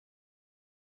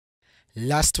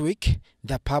Last week,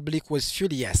 the public was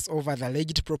furious over the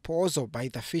alleged proposal by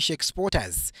the fish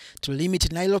exporters to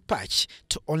limit Nile perch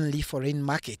to only foreign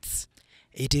markets.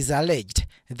 It is alleged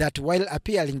that while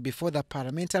appearing before the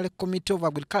Parliamentary Committee of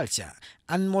Agriculture,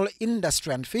 Animal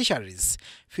Industry and Fisheries,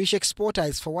 fish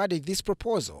exporters forwarded this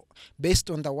proposal based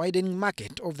on the widening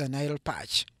market of the Nile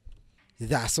perch.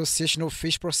 The Association of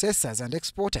Fish Processors and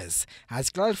Exporters has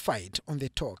clarified on the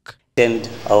talk. Send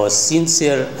our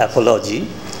sincere apology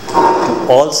to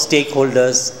all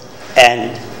stakeholders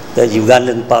and the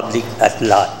Ugandan public at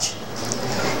large.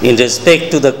 In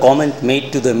respect to the comment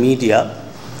made to the media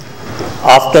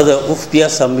after the Ufpea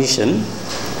submission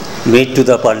made to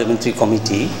the Parliamentary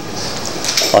Committee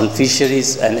on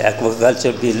Fisheries and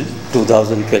Aquaculture Bill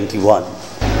 2021.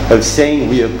 Of saying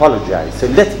we apologize. So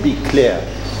let's be clear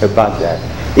about that.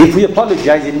 If we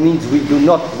apologize, it means we do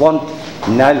not want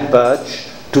Nile perch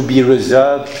to be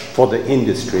reserved for the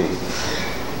industry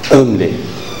only.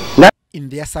 In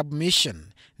their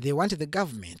submission, they want the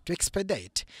government to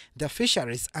expedite the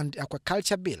Fisheries and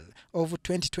Aquaculture Bill of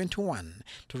 2021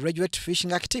 to regulate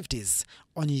fishing activities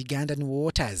on Ugandan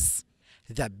waters.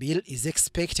 The bill is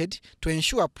expected to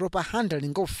ensure proper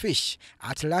handling of fish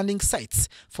at landing sites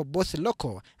for both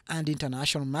local and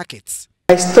international markets.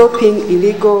 By stopping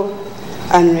illegal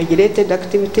and unregulated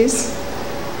activities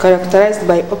characterized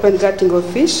by open gutting of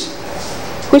fish,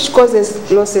 which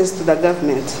causes losses to the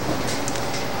government.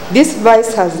 This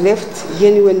vice has left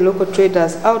genuine local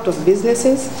traders out of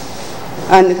businesses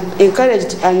and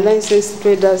encouraged unlicensed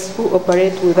traders who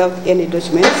operate without any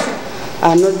documents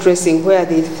are not tracing where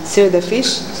they sell the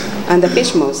fish and the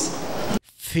fish mouse.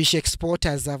 Fish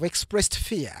exporters have expressed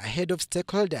fear ahead of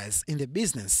stakeholders in the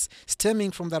business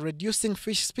stemming from the reducing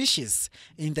fish species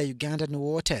in the Ugandan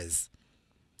waters.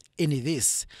 In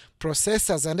this,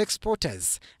 processors and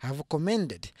exporters have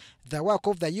commended the work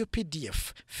of the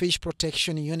UPDF Fish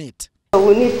Protection Unit.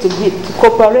 We need to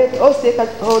cooperate. All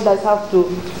stakeholders have to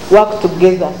work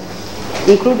together,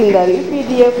 including the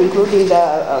UPDF, including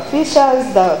the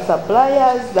fishers, the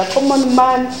suppliers, the common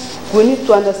man. We need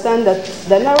to understand that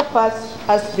the Nile perch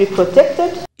has to be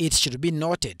protected. It should be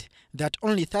noted that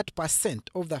only 30%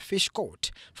 of the fish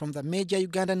caught from the major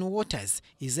Ugandan waters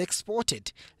is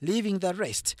exported, leaving the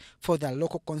rest for the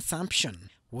local consumption.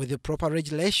 With the proper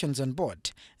regulations on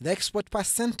board, the export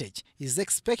percentage is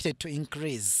expected to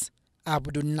increase.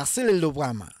 Abdul Nasir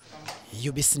Lubwama,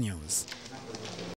 UBC News.